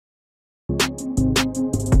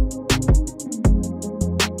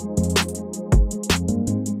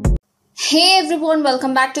Hey everyone,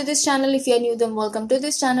 welcome back to this channel. If you're new, then welcome to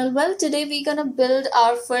this channel. Well, today we're gonna build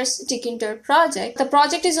our first Tkinter project. The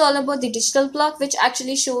project is all about the digital clock, which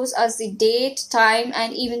actually shows us the date, time,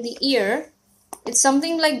 and even the year. It's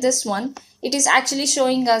something like this one. It is actually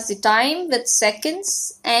showing us the time with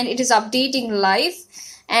seconds, and it is updating live,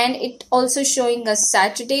 and it also showing us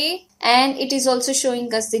Saturday, and it is also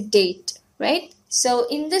showing us the date, right? So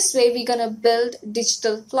in this way, we're gonna build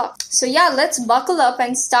digital clock. So yeah, let's buckle up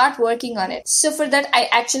and start working on it. So for that, I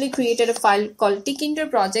actually created a file called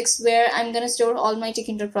Tkinter projects where I'm gonna store all my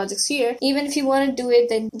Tkinter projects here. Even if you wanna do it,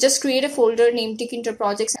 then just create a folder named Tkinter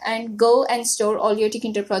projects and go and store all your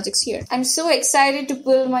Tkinter projects here. I'm so excited to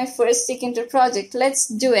build my first Tkinter project. Let's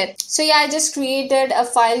do it. So yeah, I just created a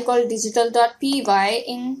file called digital.py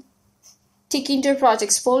in Tkinter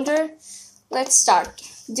projects folder. Let's start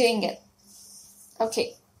doing it.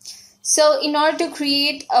 Okay, so in order to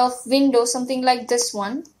create a window, something like this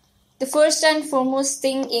one, the first and foremost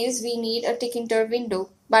thing is we need a Tkinter window.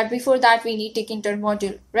 But before that, we need Tkinter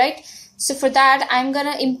module, right? So for that, I'm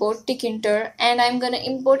gonna import Tkinter, and I'm gonna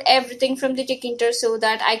import everything from the Tkinter so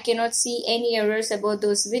that I cannot see any errors about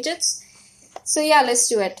those widgets. So yeah, let's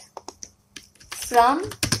do it. From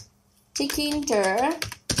Tkinter,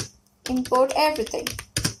 import everything.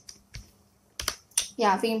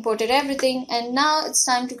 Yeah, we imported everything, and now it's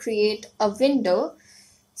time to create a window.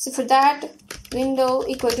 So for that, window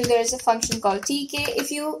equal to, there is a function called tk. If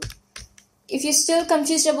you're still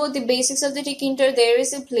confused about the basics of the Tkinter, there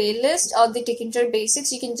is a playlist of the Tkinter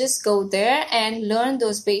basics. You can just go there and learn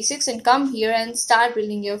those basics and come here and start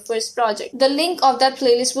building your first project. The link of that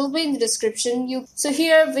playlist will be in the description. So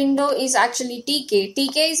here, window is actually tk.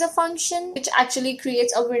 Tk is a function which actually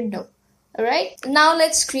creates a window. Alright, now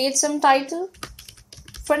let's create some title.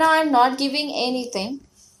 For now, I'm not giving anything.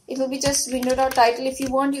 It will be just window.title. If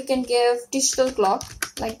you want, you can give digital clock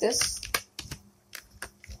like this.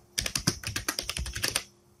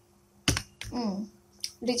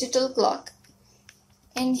 Digital clock.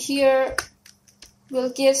 And here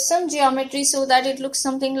we'll give some geometry so that it looks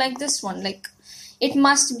something like this one. Like it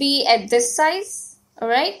must be at this size.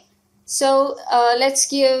 Alright. So let's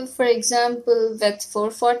give, for example, width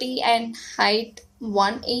 440 and height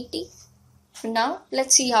 180. For now,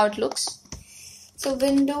 let's see how it looks. So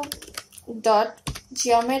window dot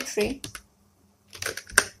geometry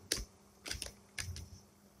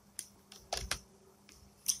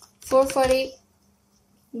 (440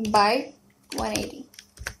 by 180).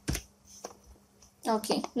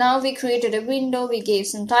 Okay, now we created a window, we gave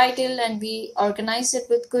some title, and we organized it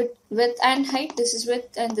with good width and height. This is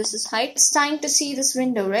width and this is height. It's time to see this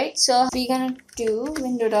window, right? So we're gonna do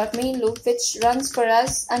window.main loop, which runs for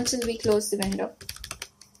us until we close the window.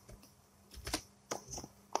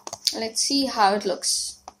 Let's see how it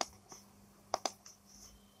looks.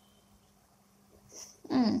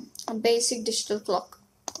 A basic digital clock.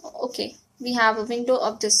 Okay, we have a window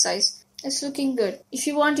of this size. It's looking good. If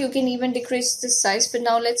you want, you can even decrease this size, but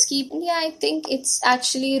now let's keep. Yeah, I think it's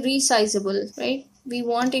actually resizable, right? We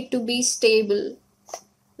want it to be stable,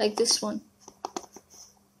 like this one.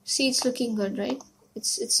 See, it's looking good, right?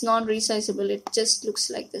 It's not resizable. It just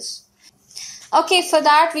looks like this. Okay, for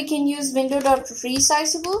that we can use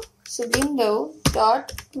window.resizable. So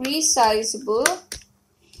window.resizable,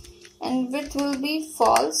 and width will be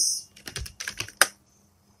false.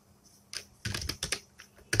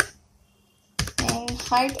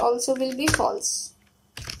 Height also will be false.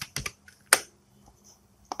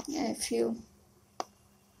 If you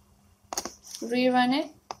rerun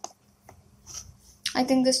it, I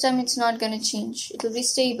think this time it's not gonna change. It will be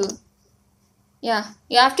stable. Yeah,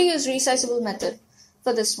 you have to use resizable method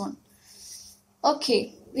for this one.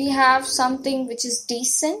 Okay, we have something which is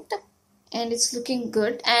decent and it's looking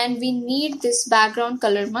good, and we need this background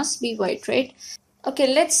color must be white, right?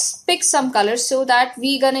 Okay, let's pick some colors so that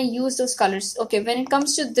we're gonna use those colors. Okay, when it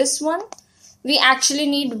comes to this one, we actually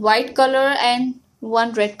need white color and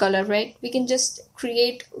one red color, right? We can just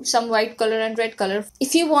create some white color and red color.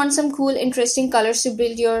 If you want some cool, interesting colors to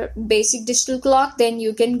build your basic digital clock, then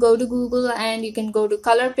you can go to Google and you can go to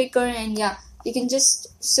color picker, and yeah, you can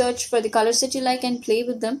just search for the colors that you like and play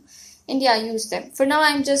with them, and yeah, use them. For now,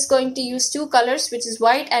 I'm just going to use two colors, which is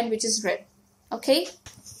white and which is red. Okay,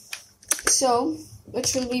 so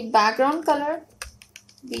which will be background color,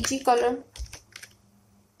 BG color.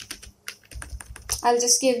 I'll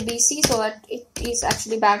just give BC so that it is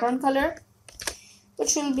actually background color,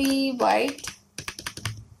 which will be white,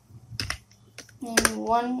 and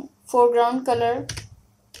one foreground color,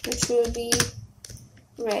 which will be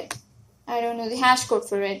red. I don't know the hash code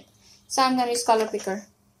for red, so I'm gonna use color picker.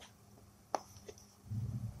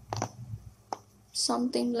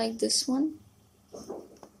 something like this one.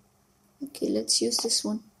 Okay, let's use this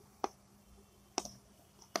one.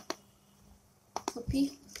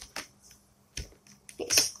 Copy,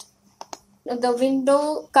 paste. Now the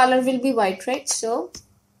window color will be white, right? So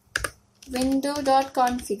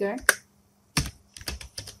window.configure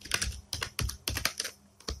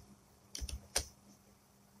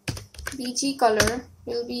BG color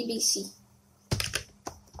will be BC.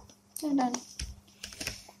 And done.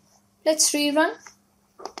 Let's rerun.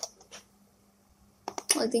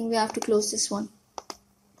 I think we have to close this one.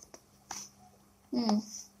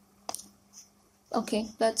 Okay,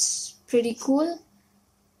 that's pretty cool.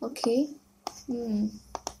 Okay.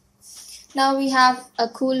 Now we have a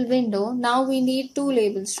cool window. Now we need two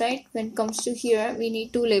labels, right? When it comes to here, we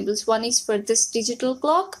need two labels. One is for this digital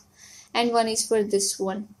clock and one is for this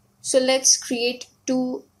one. So let's create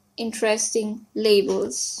two interesting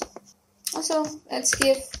labels. Also, let's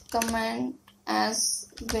give command as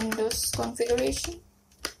Windows configuration.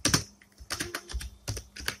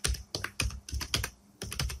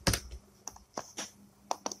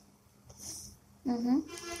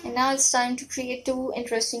 And now it's time to create two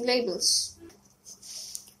interesting labels.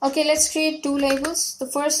 Okay, let's create two labels. The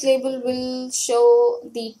first label will show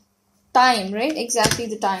the time, right? Exactly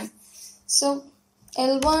the time. So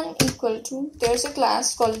L1 equal to, there's a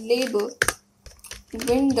class called label,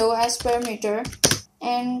 window as parameter,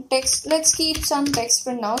 and text. Let's keep some text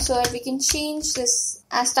for now so that we can change this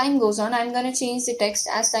as time goes on. I'm gonna change the text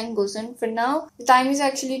as time goes on. For now, the time is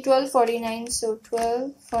actually 12:49, so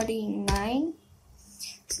 12:49.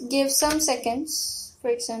 Give some seconds, for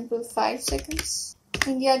example 5 seconds.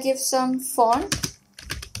 India, give some font.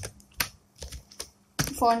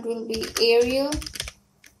 Font will be Arial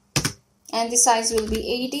and the size will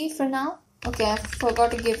be 80 for now. Okay, I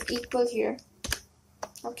forgot to give equal here.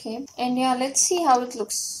 Okay, and yeah, let's see how it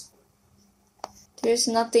looks. There's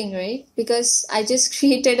nothing, right? Because I just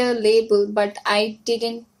created a label but I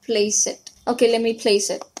didn't place it. Okay, let me place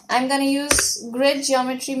it. I'm gonna use grid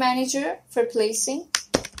geometry manager for placing.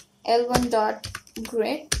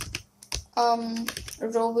 L1.grid,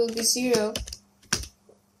 row will be 0,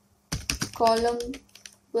 column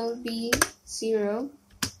will be 0,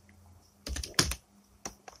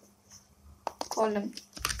 column.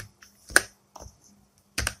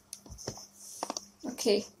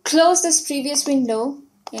 Okay, close this previous window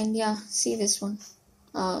and yeah, see this one.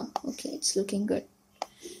 Okay, it's looking good.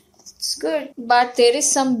 It's good, but there is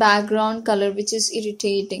some background color which is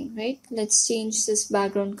irritating, right? Let's change this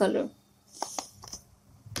background color.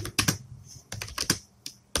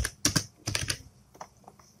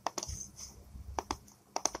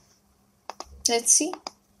 Let's see.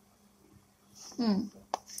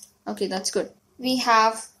 Okay, that's good. We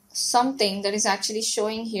have something that is actually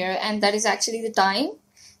showing here, and that is actually the time,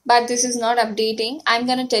 but this is not updating. I'm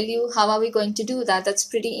gonna tell you how are we going to do that. That's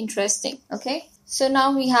pretty interesting. Okay, so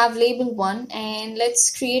now we have label 1 and let's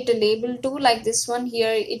create a label 2 like this one.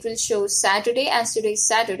 Here it will show Saturday, as today is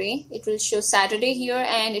Saturday. It will show Saturday here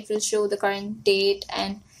and it will show the current date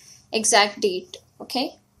and exact date.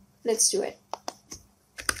 Okay, let's do it.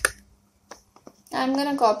 I'm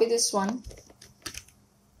gonna copy this one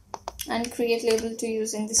and create label 2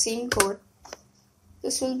 using the same code.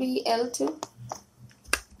 This will be L2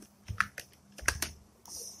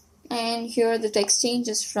 and here the text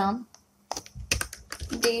changes from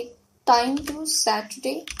date time to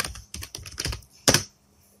Saturday.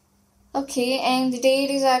 Okay, and the date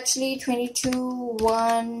is actually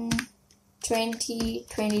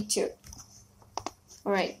 22/1/2022.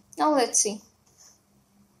 Alright, now let's see.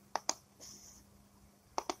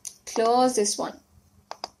 Close this one.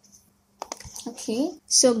 Okay,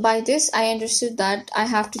 so by this I understood that I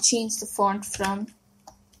have to change the font from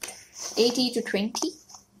 80 to 20.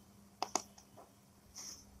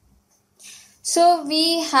 So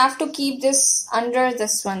we have to keep this under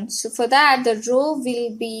this one. So for that, the row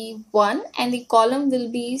will be 1 and the column will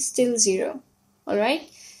be still 0. Alright,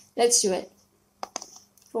 let's do it.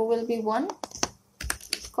 Row will be 1,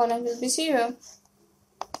 column will be 0.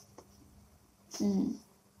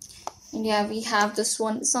 And yeah, we have this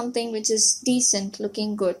one, something which is decent,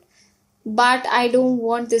 looking good. But I don't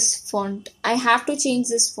want this font. I have to change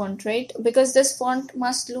this font, right? Because this font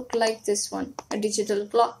must look like this one, a digital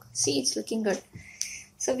clock. See, it's looking good.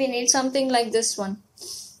 So we need something like this one.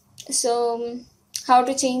 So how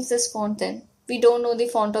to change this font then? We don't know the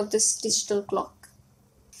font of this digital clock.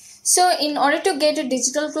 So in order to get a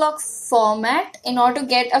digital clock format, in order to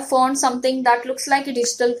get a font, something that looks like a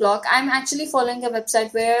digital clock, I'm actually following a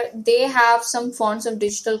website where they have some fonts of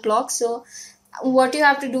digital clock. So what you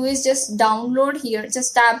have to do is just download here.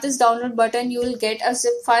 Just tap this download button. You will get a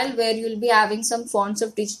zip file where you will be having some fonts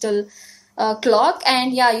of digital clock,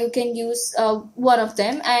 and yeah, you can use one of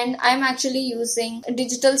them. And I'm actually using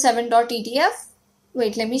digital 7.ttf.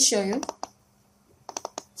 Wait, let me show you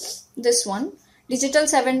this one, digital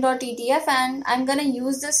 7.ttf, and I'm gonna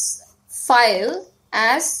use this file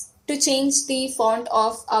as to change the font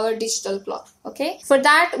of our digital clock. Okay, for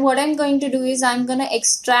that what I'm going to do is I'm gonna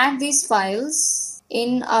extract these files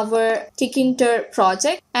in our Tkinter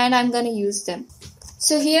project, and I'm gonna use them.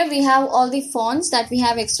 So here we have all the fonts that we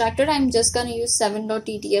have extracted. I'm just gonna use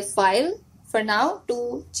 7.ttf file for now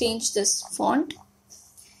to change this font.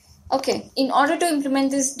 Okay, in order to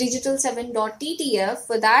implement this digital 7.ttf,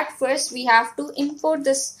 for that first we have to import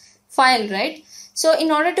this file, right? So in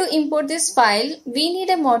order to import this file, we need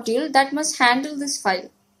a module that must handle this file.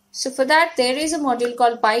 So for that, there is a module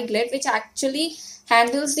called Pyglet, which actually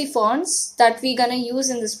handles the fonts that we're gonna use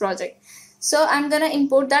in this project. So I'm gonna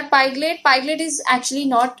import that Pyglet. Pyglet is actually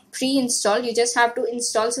not pre-installed. You just have to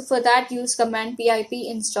install. So for that, use command pip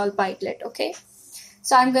install Pyglet. Okay.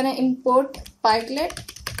 So I'm gonna import Pyglet.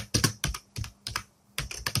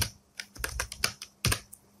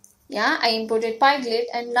 Yeah, I imported Pyglet,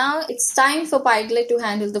 and now it's time for Pyglet to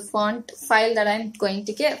handle the font file that I'm going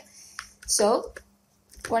to give. So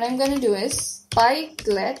what I'm going to do is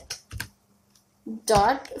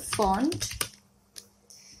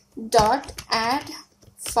pyglet.font.add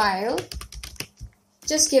file.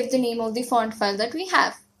 Just give the name of the font file that we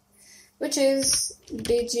have, which is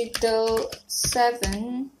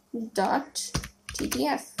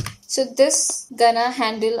digital7.ttf. So this gonna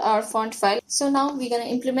handle our font file. So now we're gonna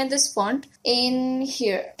implement this font in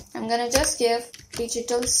here. I'm gonna just give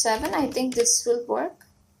digital 7. I think this will work.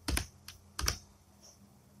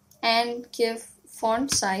 And give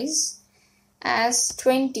font size as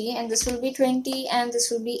 20, and this will be 20, and this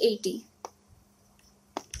will be 80.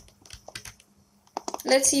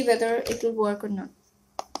 Let's see whether it will work or not.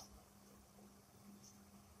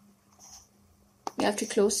 You have to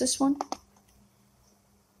close this one.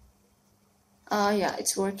 Yeah,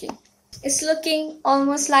 it's working. It's looking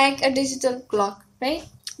almost like a digital clock, right?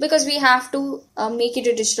 Because we have to make it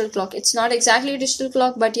a digital clock. It's not exactly a digital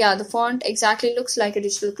clock, but yeah, the font exactly looks like a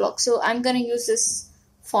digital clock. So I'm gonna use this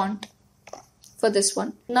font for this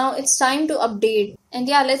one. Now it's time to update, and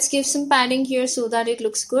yeah, let's give some padding here so that it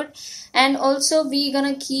looks good. And also we're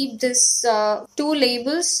gonna keep this two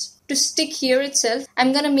labels to stick here itself.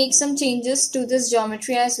 I'm gonna make some changes to this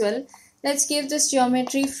geometry as well. Let's give this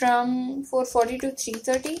geometry from 440 to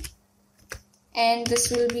 330, and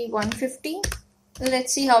this will be 150.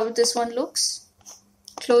 Let's see how this one looks.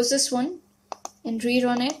 Close this one and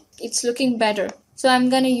rerun it. It's looking better. So I'm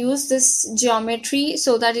gonna use this geometry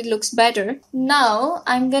so that it looks better. Now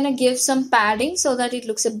I'm gonna give some padding so that it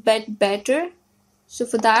looks a bit better. So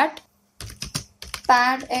for that,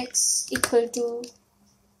 pad x equal to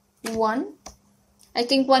 1. I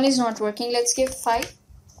think 1 is not working. Let's give 5.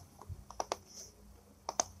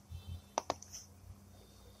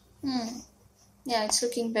 Yeah, it's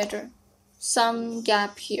looking better. Some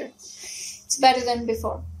gap here. It's better than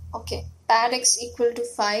before. Okay, pad x equal to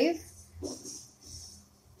 5.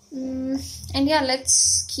 And yeah,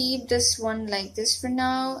 let's keep this one like this for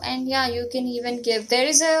now. And yeah, you can even give, there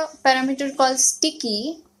is a parameter called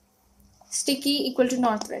sticky equal to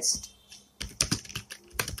northwest.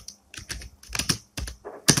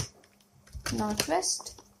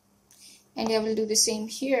 And yeah, we'll do the same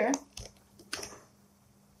here.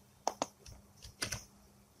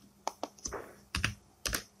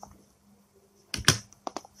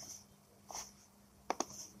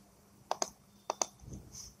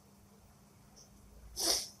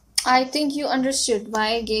 I think you understood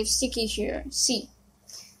why I gave sticky here. See,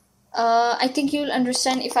 I think you'll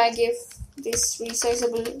understand if I give this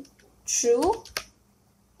resizable true,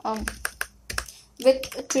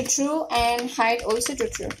 width to true and height also to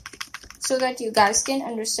true, so that you guys can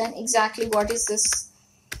understand exactly what is this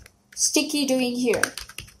sticky doing here.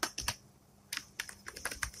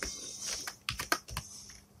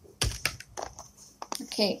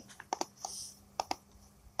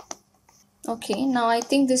 Okay, now I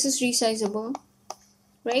think this is resizable,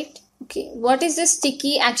 right? Okay, what is this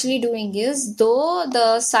sticky actually doing is, though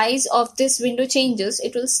the size of this window changes,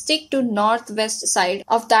 it will stick to northwest side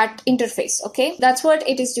of that interface. Okay, that's what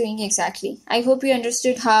it is doing exactly. I hope you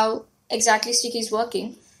understood how exactly sticky is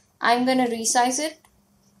working. I'm gonna resize it.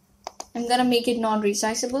 I'm gonna make it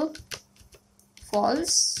non-resizable.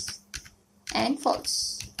 False and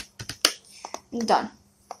false. Done.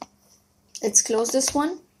 Let's close this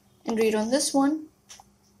one and rerun this one.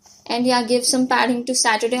 And yeah, give some padding to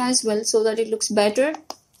Saturday as well so that it looks better.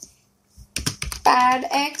 Pad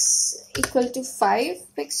X equal to 5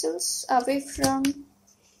 pixels away from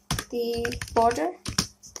the border.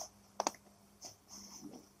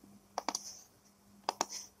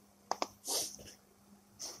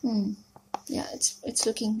 Yeah, it's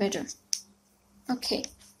looking better. Okay.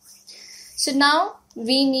 So now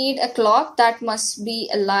we need a clock that must be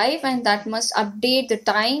alive and that must update the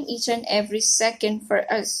time each and every second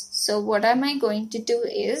for us. So what am I going to do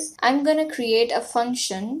is I'm going to create a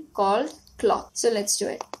function called clock. So let's do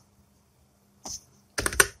it.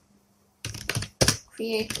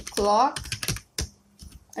 Create clock,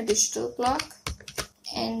 a digital clock.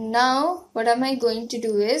 And now what am I going to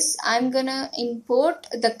do is I'm gonna import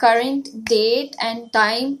the current date and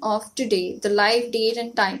time of today, the live date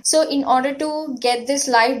and time. So in order to get this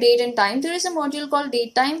live date and time, there is a module called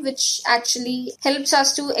datetime which actually helps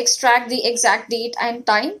us to extract the exact date and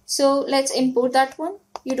time. So let's import that one.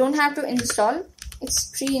 You don't have to install,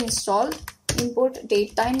 it's pre-installed. Import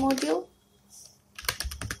datetime module.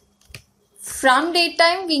 From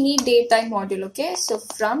datetime we need datetime module. Okay, so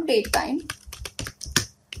from datetime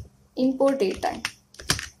import datetime.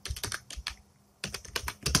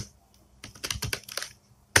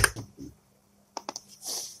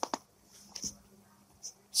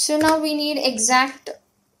 So now we need exact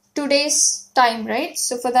today's time, right?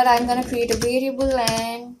 So for that I'm going to create a variable,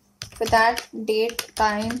 and for that date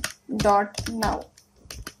time dot now.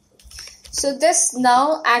 So this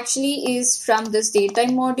now actually is from this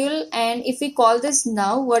datetime module, and if we call this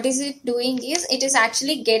now, what is it doing is it is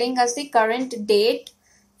actually getting us the current date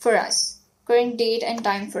for us, current date and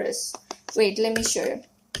time for us. Wait, let me show you.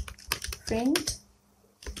 Print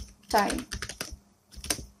time.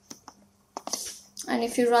 And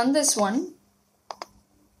if you run this one,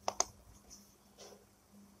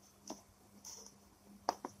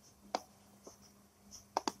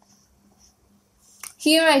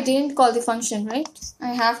 here I didn't call the function, right?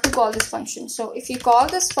 I have to call this function. So if you call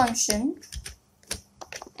this function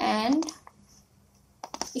and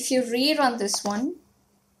if you rerun this one,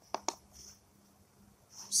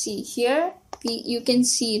 see here, you can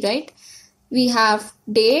see, right? We have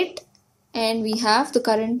date and we have the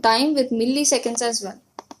current time with milliseconds as well.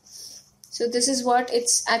 So this is what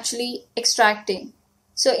it's actually extracting.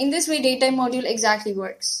 So in this way, datetime module exactly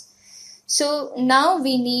works. So now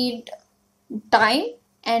we need time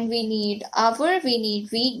and we need hour, we need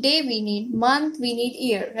weekday, we need month, we need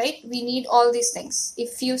year, right? We need all these things.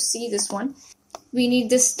 If you see this one, we need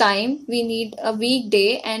this time, we need a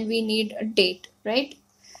weekday, and we need a date, right?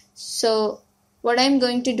 So what I'm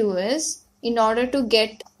going to do is, in order to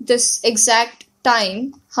get this exact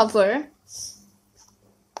time, hour,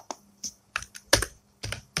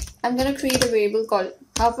 I'm going to create a variable called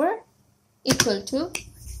hour equal to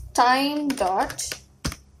time dot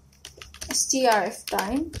strf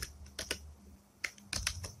time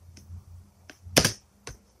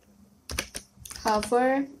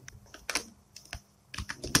hour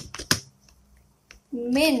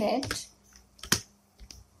minute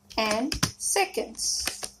and seconds.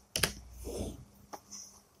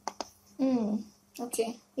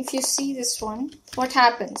 Okay, if you see this one, what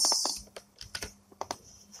happens?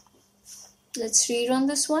 Let's rerun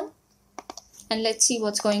this one and let's see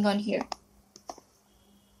what's going on here.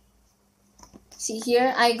 See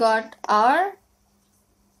here, I got hour,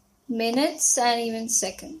 minutes, and even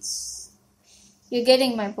seconds. You're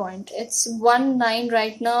getting my point. It's 1:09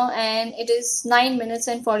 right now and it is 9 minutes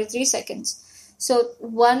and 43 seconds. So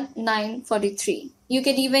 1:09:43. You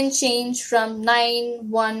can even change from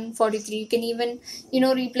 9:1:43. You can even,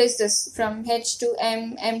 replace this from H to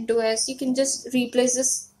M, M to S. You can just replace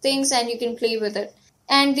these things and you can play with it.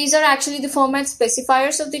 And these are actually the format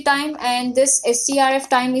specifiers of the time, and this strf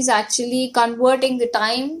time is actually converting the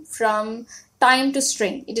time from time to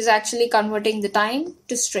string. It is actually converting the time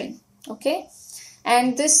to string. Okay,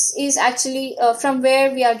 and this is actually from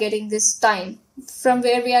where we are getting this time, from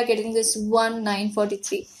where we are getting this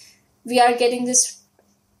 1:09:43. We are getting this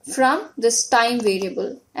from this time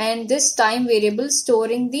variable, and this time variable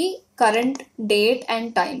storing the current date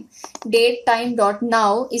and time. Date time dot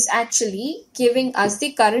now is actually giving us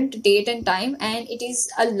the current date and time, and it is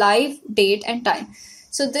a live date and time.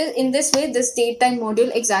 So in this way, this date time module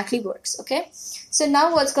exactly works. Okay, so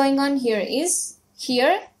now what's going on here is,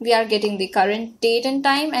 here we are getting the current date and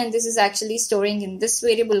time, and this is actually storing in this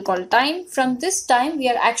variable called time. From this time we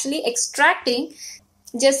are actually extracting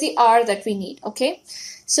just the hour that we need. Okay,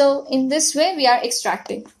 so in this way we are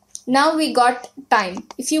extracting. Now we got time.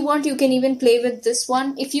 If you want, you can even play with this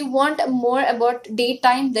one. If you want more about date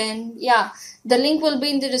time, then yeah, the link will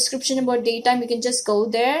be in the description about date time. You can just go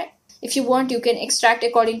there If you want, you can extract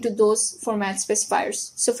according to those format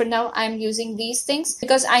specifiers. So for now, I'm using these things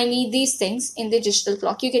because I need these things in the digital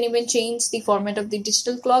clock. You can even change the format of the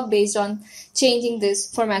digital clock based on changing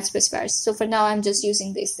this format specifiers. So for now, I'm just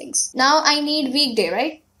using these things. Now I need weekday,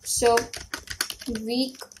 right? So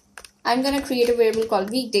I'm going to create a variable called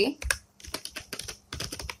weekday.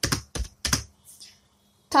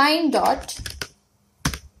 Time dot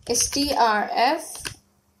strf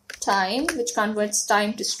time, which converts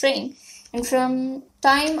time to string, and from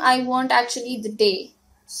time I want actually the day.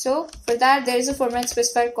 So for that, there is a format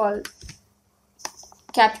specifier called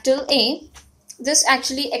capital A. This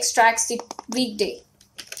actually extracts the weekday.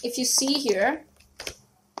 If you see here,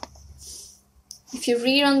 if you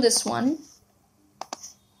rerun this one,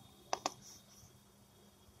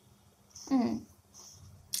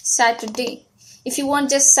 Saturday. If you want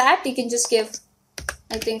just sat, you can just give,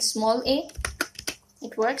 I think, small a.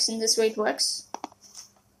 It works in this way. It works,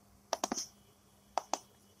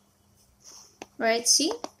 right?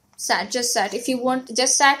 See, sat, just sat. If you want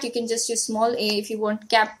just sat, you can just use small a. If you want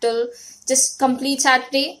capital, just complete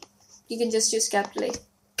Saturday, you can just use capital A.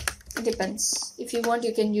 It depends. If you want,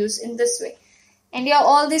 you can use in this way. And yeah,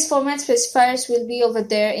 all these format specifiers will be over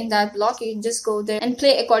there in that block. You can just go there and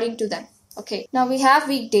play according to them. Okay, now we have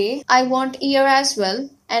weekday. I want year as well,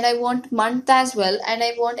 and I want month as well, and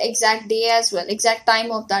I want exact day as well, exact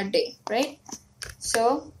time of that day, right?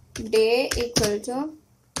 So day equal to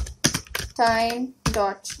time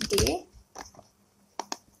dot day.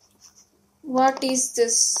 What is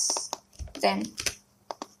this then?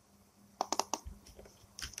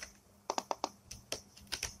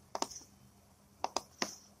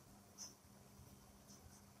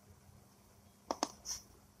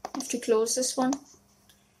 To close this one,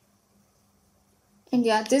 and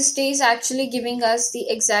yeah, this day is actually giving us the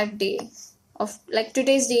exact day of, like,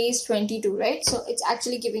 today's day is 22, right? So it's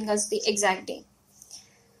actually giving us the exact day.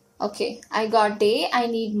 Okay, I got day, I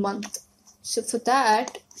need month. So for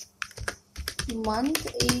that, month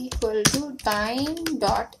equal to time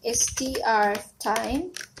dot strf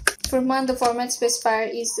time. For month, the format specifier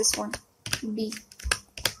is this one, B.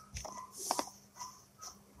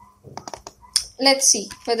 Let's see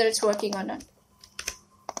whether it's working or not.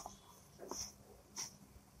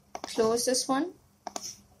 Close this one,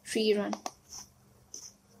 rerun.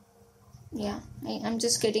 Yeah, I'm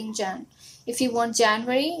just getting Jan. If you want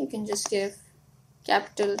January, you can just give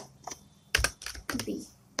capital B.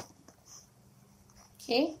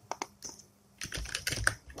 Okay.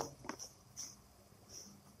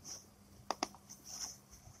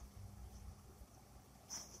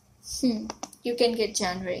 You can get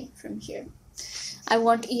January from here. I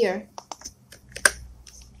want year.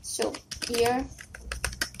 So year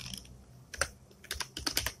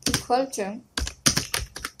equal to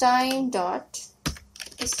time dot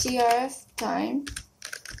strf time.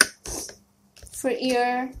 For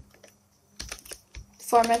year,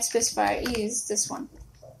 format specifier is this one.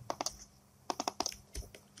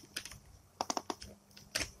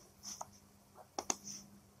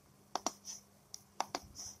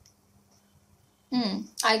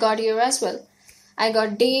 I got year as well. I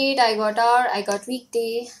got date, I got hour, I got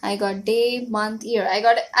weekday, I got day, month, year.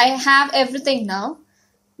 I have everything now.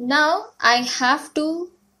 Now I have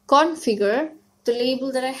to configure the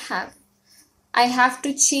label that I have. I have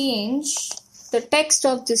to change the text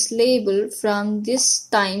of this label from this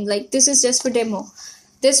time. Like, this is just for demo.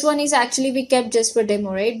 This one is actually we kept just for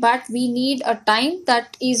demo, right? But we need a time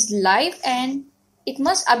that is live and it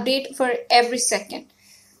must update for every second.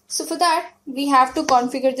 So for that, we have to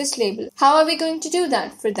configure this label. How are we going to do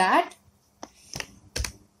that? For that,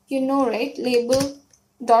 you know, right?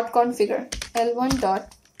 Label.configure.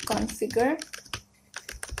 L1.configure.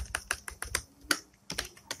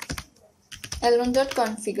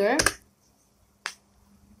 L1.configure.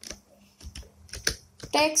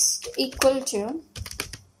 Text equal to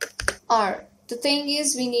R. The thing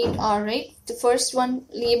is, we need R, right? The first one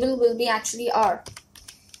label will be actually R.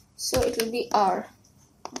 So it will be R.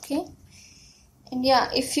 Okay, and yeah,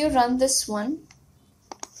 if you run this one,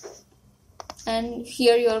 and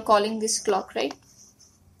here you are calling this clock, right?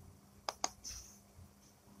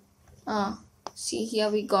 See, here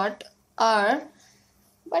we got R,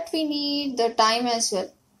 but we need the time as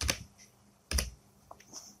well.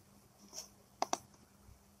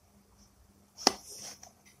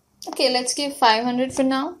 Okay, let's give 500 for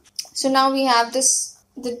now. So now we have this,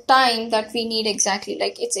 the time that we need exactly,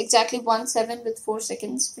 like it's exactly 17 with 4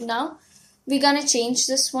 seconds. For now, we're gonna change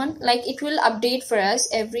this one, like it will update for us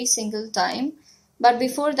every single time, but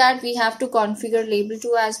before that we have to configure label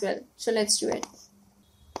 2 as well. So let's do it.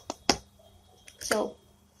 So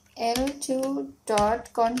L2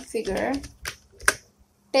 dot configure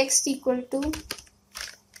text equal to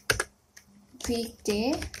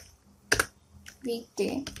weekday.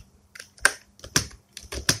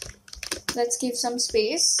 Let's give some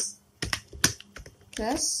space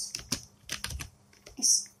plus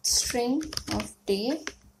string of day,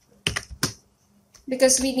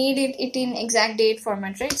 because we need it in exact date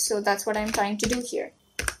format, right? So that's what I'm trying to do here.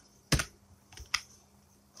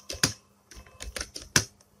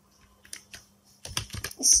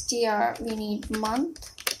 Str, we need month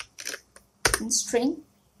and string.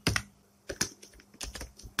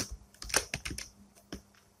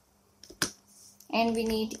 And we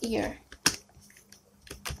need year.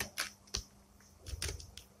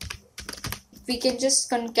 We can just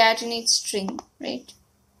concatenate string, right?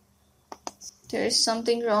 There is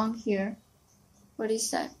something wrong here. What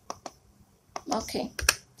is that? Okay,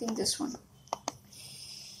 I think this one.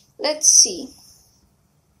 Let's see.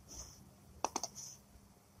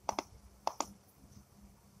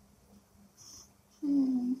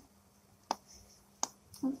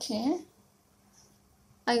 Okay.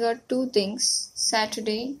 I got two things.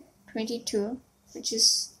 Saturday 22, which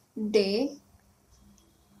is day.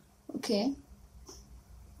 Okay.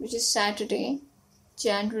 Which is Saturday.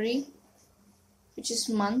 January, which is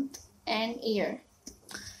month, and year.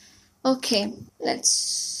 Okay.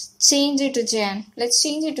 Let's change it to Jan.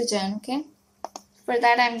 Okay. For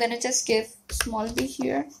that, I'm gonna just give small b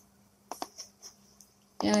here.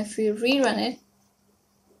 Yeah, if we rerun it,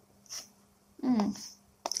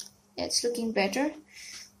 yeah, it's looking better.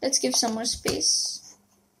 Let's give some more space.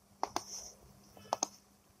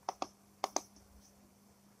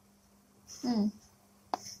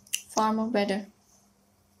 Far more better.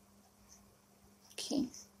 Okay.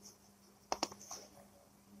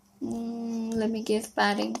 Let me give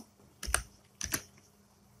padding.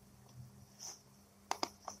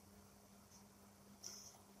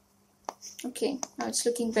 Okay, now it's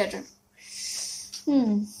looking better.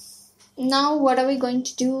 Now what are we going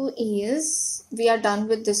to do is, we are done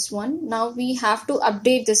with this one. Now we have to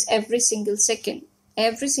update this every single second.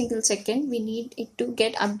 Every single second we need it to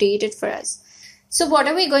get updated for us. So what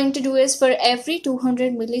are we going to do is, for every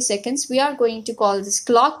 200 milliseconds we are going to call this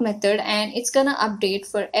clock method, and it's gonna update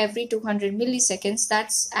for every 200 milliseconds.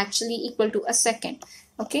 That's actually equal to a second.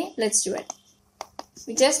 Okay, let's do it.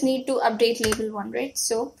 We just need to update label 1, right?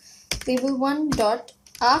 So label 1 dot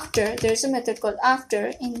after, there's a method called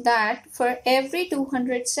after. In that, for every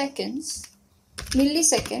 200 milliseconds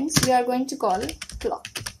we are going to call clock.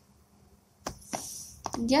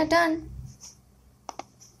 Yeah, done.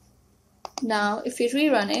 Now if we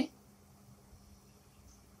rerun it,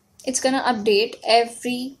 it's gonna update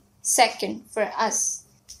every second for us.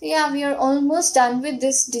 Yeah, we are almost done with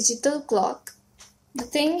this digital clock. The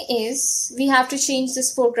thing is, we have to change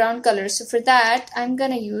this foreground color. So for that, I'm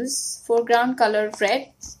gonna use foreground color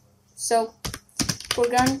red. So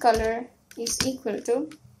foreground color is equal to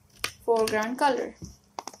foreground color.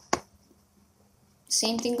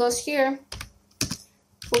 Same thing goes here.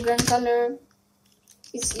 Foreground color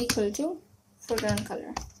is equal to foreground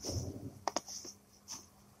color.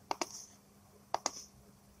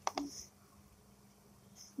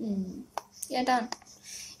 Yeah, done.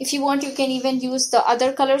 If you want, you can even use the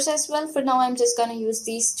other colors as well. For now, I'm just gonna use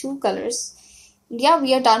these two colors. Yeah,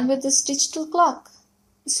 we are done with this digital clock.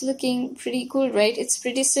 It's looking pretty cool, right? It's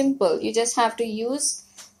pretty simple. You just have to use,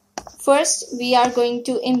 first we are going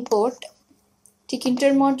to import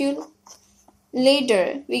Tkinter module.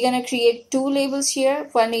 Later, we're gonna create two labels here.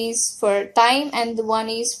 One is for time and the one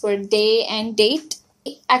is for day and date.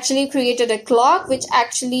 We actually created a clock which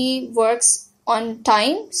actually works on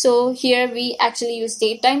time. So here we actually use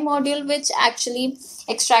date time module, which actually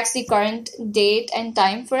extracts the current date and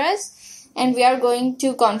time for us. And we are going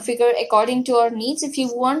to configure according to our needs. If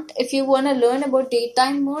you want to learn about date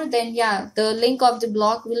time more, then yeah, the link of the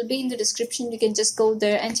blog will be in the description. You can just go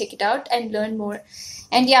there and check it out and learn more.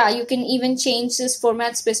 And yeah, you can even change this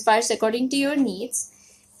format specifiers according to your needs.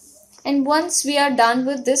 And once we are done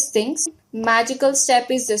with these things, magical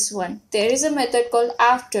step is this one. There is a method called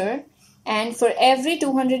after, and for every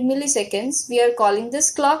 200 milliseconds we are calling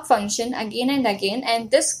this clock function again and again,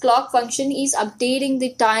 and this clock function is updating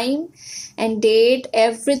the time and date,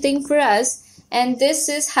 everything for us. And this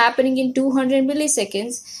is happening in 200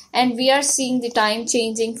 milliseconds, and we are seeing the time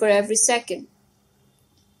changing for every second.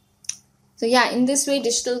 So yeah, in this way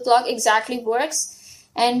digital clock exactly works.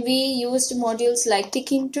 And we used modules like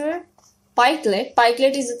Tkinter, Pikelet.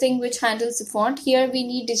 Pikelet is the thing which handles the font. Here we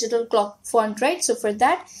need digital clock font, right? So for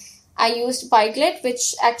that, I used Pyglet,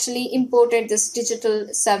 which actually imported this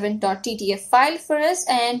digital7.ttf file for us,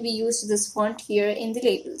 and we used this font here in the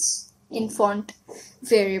labels in font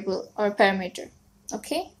variable or parameter.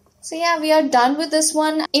 Okay. So yeah, we are done with this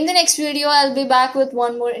one. In the next video, I'll be back with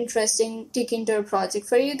one more interesting Tkinter project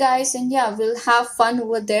for you guys. And yeah, we'll have fun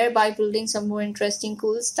over there by building some more interesting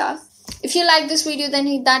cool stuff. If you like this video, then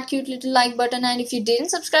hit that cute little like button. And if you didn't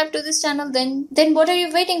subscribe to this channel, then what are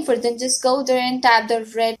you waiting for? Then just go there and tap the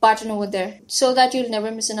red button over there so that you'll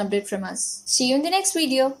never miss an update from us. See you in the next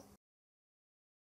video.